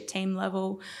leadership team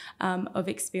level of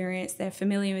experience, they're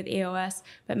familiar with EOS,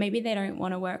 but maybe they don't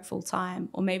want to work full time,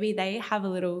 or maybe they have a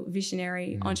little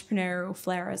visionary entrepreneurial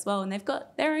flair as well, and they've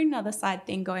got their own other side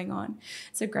thing going on.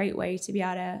 It's a great way to be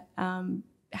able to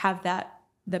have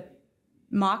the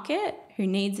market who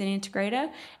needs an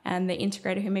integrator and the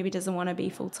integrator who maybe doesn't want to be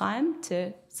full time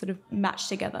to sort of match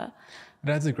together. It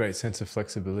adds a great sense of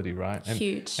flexibility, right? And,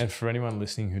 huge. And for anyone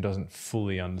listening who doesn't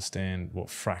fully understand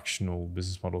what fractional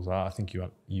business models are, I think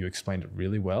you explained it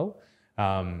really well.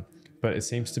 But it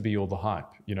seems to be all the hype,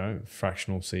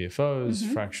 fractional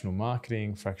CFOs, fractional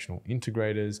marketing, fractional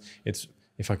integrators. It's,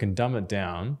 if I can dumb it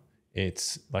down,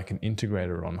 it's like an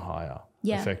integrator on hire,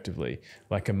 effectively,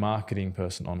 like a marketing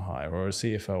person on hire or a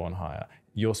CFO on hire.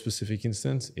 Your specific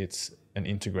instance, it's an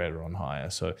integrator on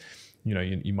hire. So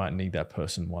you might need that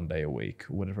person 1 day a week,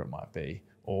 whatever it might be.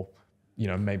 Or,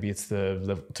 maybe it's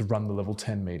to run the level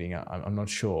 10 meeting. I'm not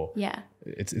sure. Yeah.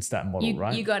 It's that model,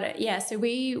 right? You got it. Yeah. So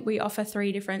we offer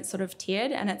 3 different sort of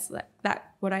tiered, and it's like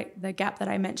the gap that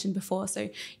I mentioned before. So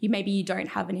you don't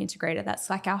have an integrator. That's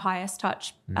like our highest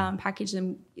touch package.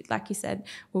 And like you said,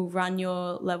 we'll run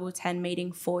your level 10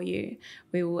 meeting for you.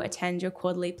 We will attend your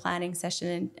quarterly planning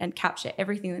session and capture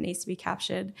everything that needs to be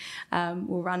captured.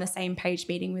 We'll run a same page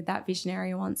meeting with that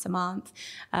visionary once a month.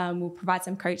 We'll provide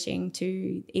some coaching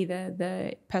to either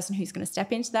the person who's going to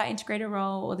step into that integrator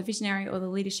role, or the visionary, or the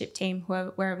leadership team,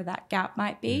 wherever that gap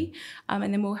might be.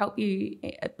 And then we'll help you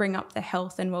bring up the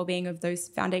health and well-being of those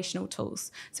foundational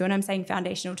tools. So when I'm saying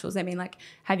foundational tools, I mean, like,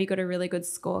 have you got a really good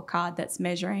scorecard that's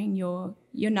measuring your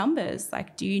numbers?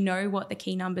 Like, do you know what the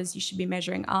key numbers you should be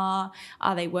measuring are?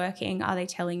 Are they working? Are they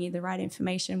telling you the right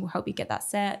information? We'll help you get that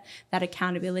set. That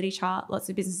accountability chart. Lots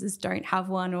of businesses don't have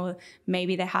one, or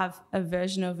maybe they have a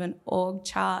version of an org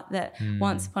chart that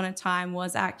once upon a time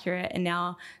was accurate, and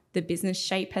now the business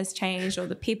shape has changed, or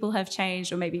the people have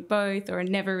changed, or maybe both, or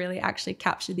never really actually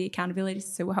captured the accountability.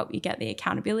 So we'll help you get the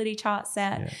accountability chart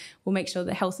set. Yeah. We'll make sure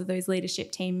the health of those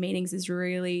leadership team meetings is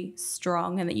really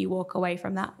strong, and that you walk away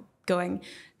from that going,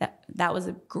 that was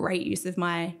a great use of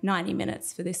my 90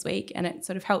 minutes for this week. And it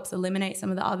sort of helps eliminate some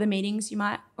of the other meetings you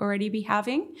might already be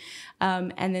having.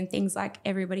 And then things like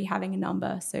everybody having a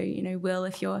number. So, Will,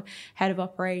 if you're head of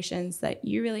operations, that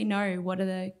you really know what are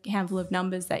the handful of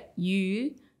numbers that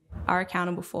you are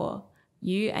accountable for.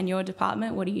 You and your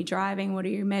department, what are you driving? What are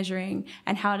you measuring?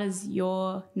 And how does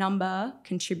your number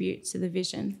contribute to the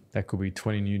vision? That could be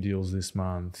 20 new deals this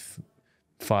month,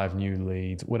 5 new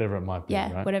leads, whatever it might be,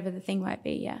 right? Whatever the thing might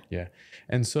be, yeah. Yeah.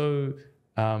 And so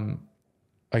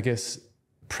I guess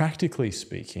practically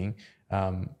speaking,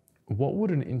 what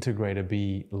would an integrator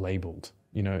be labeled?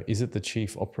 Is it the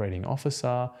chief operating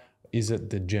officer? Is it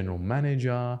the general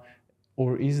manager?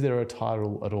 Or is there a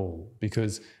title at all?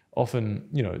 Because often,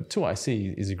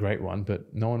 2IC is a great one,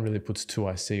 but no one really puts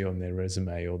 2IC on their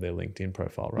resume or their LinkedIn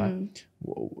profile, right?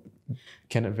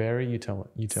 Can it vary? You tell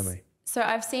me. So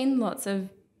I've seen lots of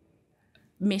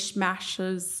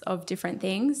mishmashes of different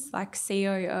things, like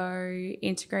COO,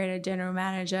 integrator, general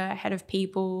manager, head of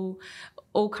people,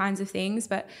 all kinds of things.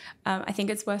 But I think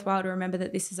it's worthwhile to remember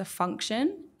that this is a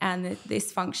function, and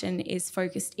this function is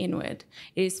focused inward.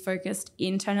 It is focused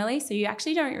internally. So you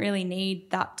actually don't really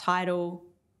need that title.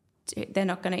 They're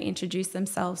not going to introduce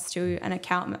themselves to an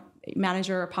account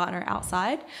manager or a partner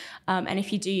outside. And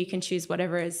if you do, you can choose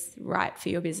whatever is right for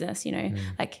your business. You know,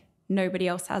 like nobody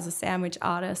else has a sandwich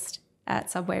artist at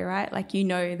Subway, right? Like, you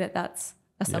know that that's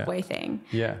a Subway thing.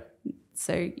 Yeah.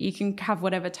 So you can have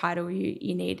whatever title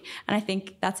you need. And I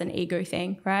think that's an ego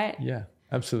thing, right? Yeah,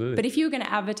 absolutely. But if you were going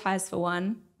to advertise for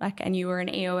one, and you were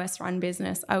an EOS run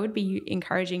business, I would be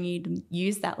encouraging you to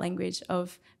use that language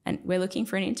of, and we're looking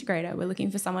for an integrator. We're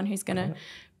looking for someone who's going to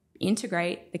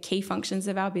integrate the key functions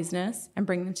of our business and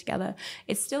bring them together.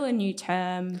 It's still a new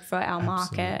term for our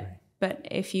market, but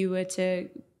if you were to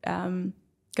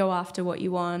go after what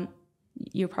you want,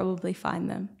 you'll probably find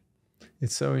them.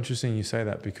 It's so interesting you say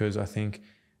that, because I think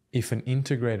if an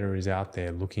integrator is out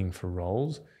there looking for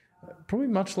roles, probably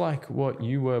much like what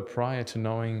you were prior to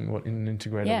knowing what an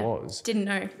integrator was. Didn't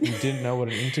know. You didn't know what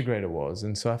an integrator was.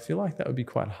 And so I feel like that would be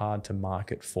quite hard to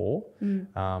market for, an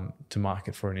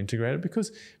integrator,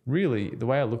 because really the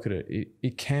way I look at it,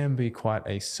 it can be quite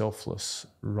a selfless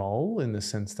role, in the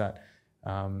sense that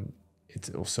it's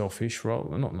a selfish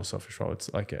role, not a selfish role.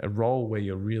 It's like a role where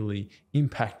you're really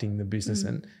impacting the business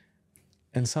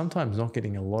and sometimes not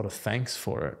getting a lot of thanks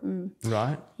for it,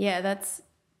 right? Yeah,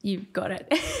 you've got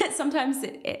it. Sometimes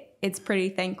it's pretty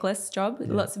thankless job,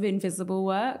 lots of invisible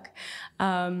work.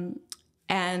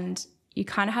 And you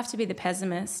kind of have to be the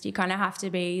pessimist. You kind of have to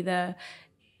be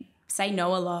say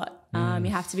no a lot.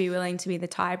 You have to be willing to be the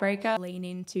tiebreaker, lean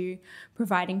into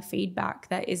providing feedback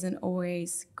that isn't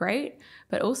always great,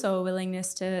 but also a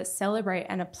willingness to celebrate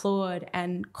and applaud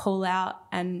and call out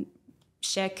and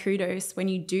share kudos when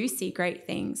you do see great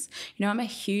things. You know, I'm a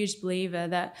huge believer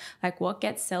that like what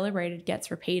gets celebrated gets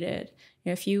repeated.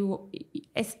 You know,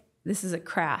 this is a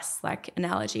crass like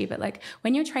analogy, but like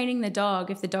when you're training the dog,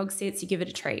 if the dog sits, you give it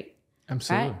a treat.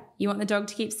 Absolutely. Right? You want the dog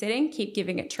to keep sitting, keep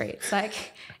giving it treats.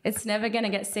 Like it's never going to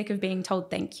get sick of being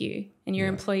told thank you. And your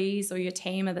employees or your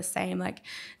team are the same. Like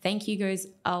thank you goes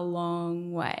a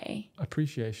long way.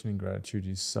 Appreciation and gratitude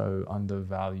is so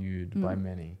undervalued by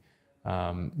many.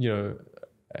 You know,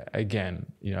 again,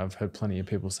 you know, I've heard plenty of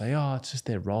people say, oh, it's just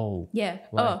their role. Yeah.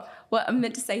 Well, I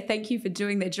meant to say thank you for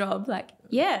doing their job. Like,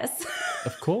 yes.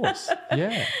 Of course.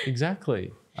 Yeah,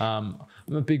 exactly. I'm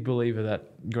a big believer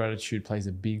that gratitude plays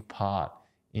a big part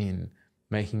in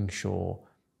making sure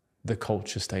the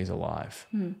culture stays alive,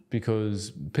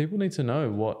 because people need to know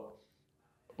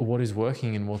what is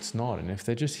working and what's not. And if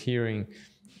they're just hearing,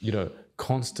 you know,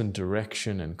 constant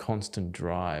direction and constant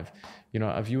drive, you know,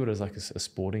 I view it as like a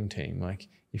sporting team. Like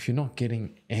if you're not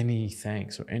getting any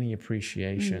thanks or any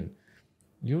appreciation,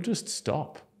 you'll just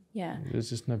stop. Yeah. There's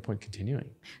just no point continuing.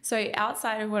 So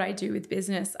outside of what I do with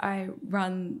business, I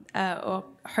run or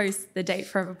host the Date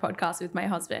Forever podcast with my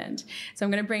husband. So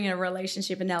I'm going to bring in a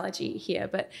relationship analogy here.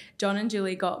 But John and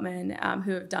Julie Gottman,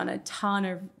 who have done a ton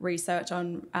of research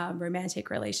on romantic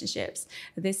relationships,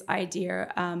 this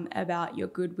idea about your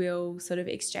goodwill sort of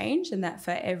exchange, and that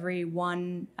for every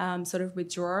one sort of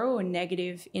withdrawal or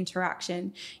negative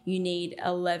interaction, you need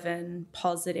 11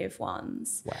 positive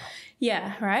ones. Wow.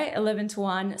 Yeah, right? 11 to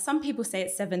 1. Some people say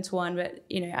it's 7 to 1, but,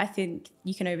 you know, I think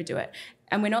you can overdo it.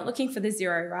 And we're not looking for the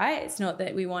zero, right? It's not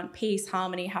that we want peace,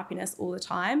 harmony, happiness all the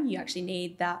time. You actually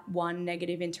need that one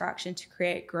negative interaction to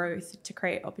create growth, to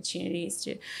create opportunities.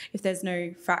 If there's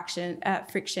no friction,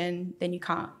 then you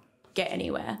can't get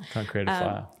anywhere. Can't create a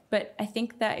fire. But I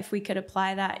think that if we could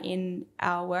apply that in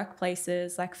our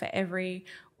workplaces, like for every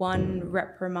one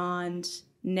reprimand,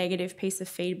 negative piece of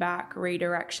feedback,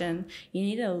 redirection, you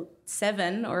need a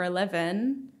 7 or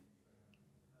 11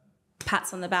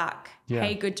 pats on the back. Yeah.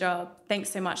 Hey, good job.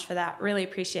 Thanks so much for that. Really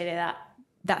appreciated that.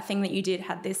 That thing that you did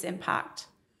had this impact.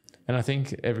 And I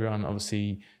think everyone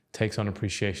obviously takes on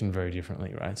appreciation very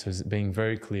differently, right? So it's being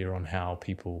very clear on how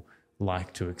people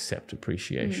like to accept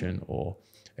appreciation or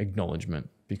acknowledgement,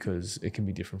 because it can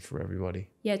be different for everybody.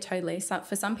 Yeah, totally. So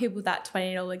for some people, that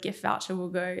 $20 gift voucher will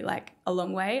go like a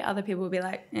long way. Other people will be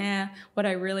like, what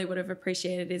I really would have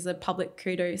appreciated is a public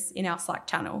kudos in our Slack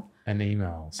channel. An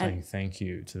email saying thank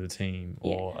you to the team,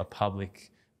 or a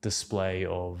public display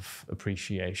of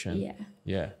appreciation.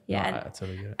 Yeah. No, I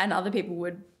totally get it. And other people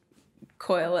would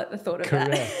coil at the thought of Correct.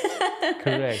 that.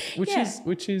 Correct.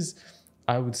 Which is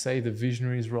I would say the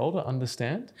Visionaries' role to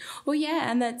understand. Well, yeah,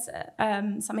 and that's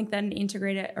something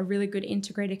that a really good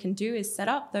integrator can do, is set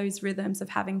up those rhythms of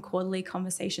having quarterly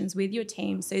conversations with your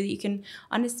team so that you can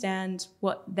understand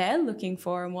what they're looking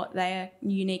for and what their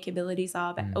unique abilities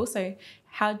are, but also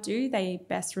how do they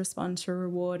best respond to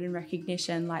reward and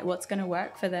recognition, like what's going to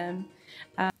work for them.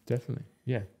 Definitely.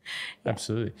 Yeah,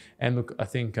 absolutely. And look, I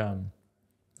think a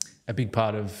big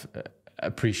part of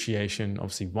appreciation,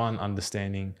 obviously, one,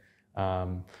 understanding,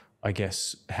 I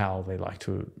guess, how they like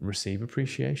to receive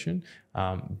appreciation.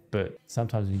 But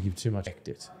sometimes when you give too much,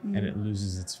 and it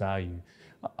loses its value.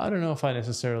 I don't know if I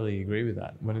necessarily agree with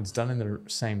that. When it's done in the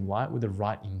same light with the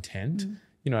right intent,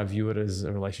 you know, I view it as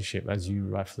a relationship, as you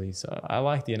rightfully. So I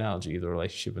like the analogy, the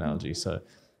relationship analogy. So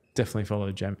definitely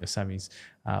follow Sammi's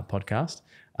podcast.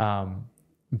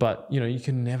 But, you know, you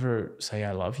can never say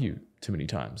I love you too many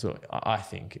times. So I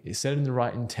think it's said in the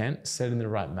right intent, said in the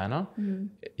right manner.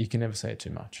 You can never say it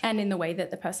too much. And in the way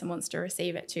that the person wants to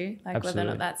receive it too. Like Absolutely. whether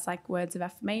or not that's like words of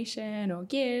affirmation or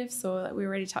gifts, or like we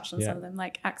already touched on some of them,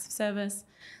 like acts of service.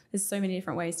 There's so many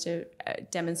different ways to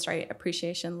demonstrate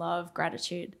appreciation, love,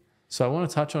 gratitude. So I want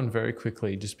to touch on very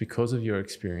quickly, just because of your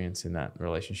experience in that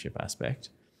relationship aspect,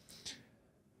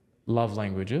 love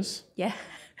languages. Yeah.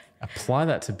 Apply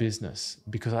that to business,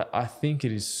 because I think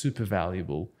it is super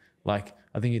valuable. Like,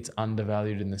 I think it's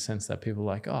undervalued in the sense that people are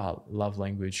like, oh, love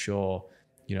language, sure,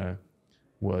 you know,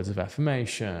 words of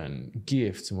affirmation,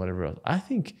 gifts and whatever else. I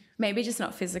think maybe just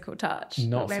not physical touch.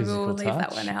 Not maybe physical we'll leave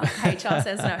that touch. one out. HR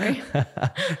says no.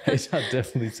 HR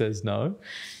definitely says no.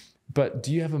 But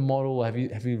do you have a model? Have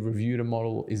you reviewed a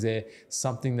model? Is there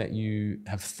something that you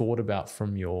have thought about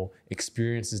from your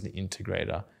experience as an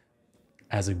integrator,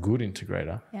 as a good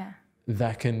integrator,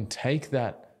 that can take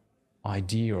that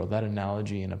idea or that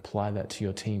analogy and apply that to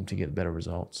your team to get better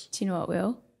results? Do you know what,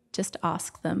 Will? Just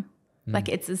ask them. Like,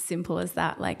 it's as simple as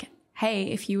that. Like, hey,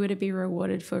 if you were to be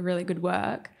rewarded for really good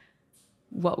work,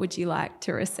 what would you like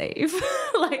to receive?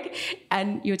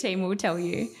 And your team will tell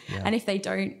you. Yeah. And if they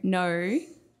don't know,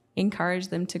 encourage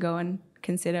them to go and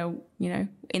consider, you know,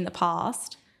 in the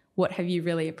past, what have you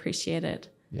really appreciated?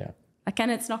 Yeah. Like,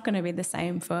 and it's not going to be the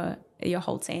same for your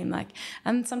whole team. Like,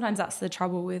 and sometimes that's the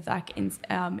trouble with like,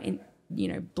 you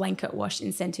know, blanket wash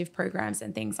incentive programs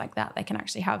and things like that. They can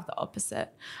actually have the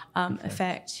opposite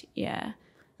effect. Yeah.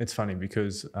 It's funny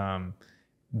because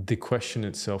the question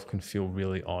itself can feel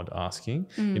really odd asking.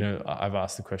 You know, I've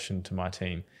asked the question to my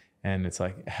team and it's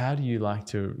like, how do you like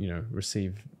to, you know,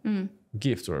 receive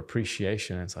gift or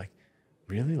appreciation? And it's like,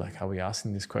 really? Like, are we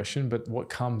asking this question? But what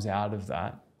comes out of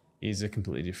that is a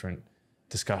completely different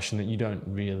discussion that you don't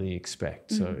really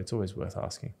expect. So it's always worth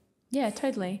asking. Yeah,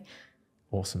 totally.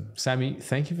 Awesome. Sammi,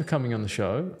 thank you for coming on the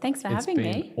show. Thanks for having me.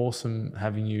 It's been awesome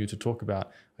having you to talk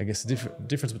about, I guess, the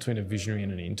difference between a visionary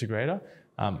and an integrator.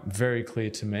 Very clear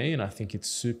to me, and I think it's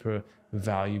super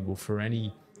valuable for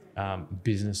any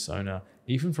business owner,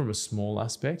 even from a small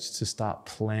aspect, to start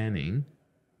planning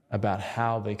about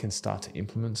how they can start to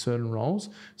implement certain roles.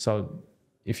 So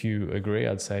if you agree,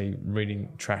 I'd say reading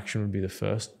traction would be the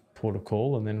first port of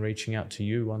call, and then reaching out to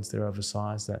you once they're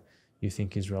oversized that you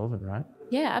think is relevant, right?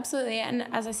 Yeah, absolutely. And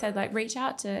as I said, like, reach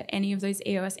out to any of those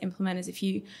EOS implementers if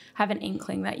you have an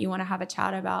inkling that you want to have a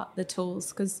chat about the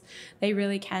tools, because they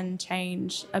really can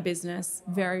change a business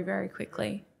very, very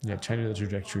quickly. Yeah, changing the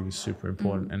trajectory is super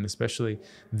important. And especially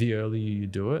the earlier you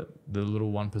do it, the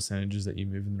little 1% that you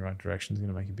move in the right direction is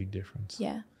going to make a big difference.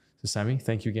 Yeah. So Sammi,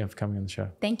 thank you again for coming on the show.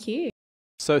 Thank you.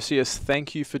 Associates,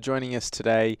 thank you for joining us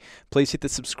today. Please hit the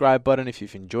subscribe button if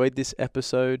you've enjoyed this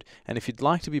episode. And if you'd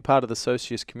like to be part of the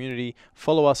Associates community,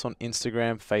 follow us on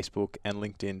Instagram, Facebook, and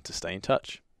LinkedIn to stay in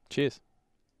touch. Cheers.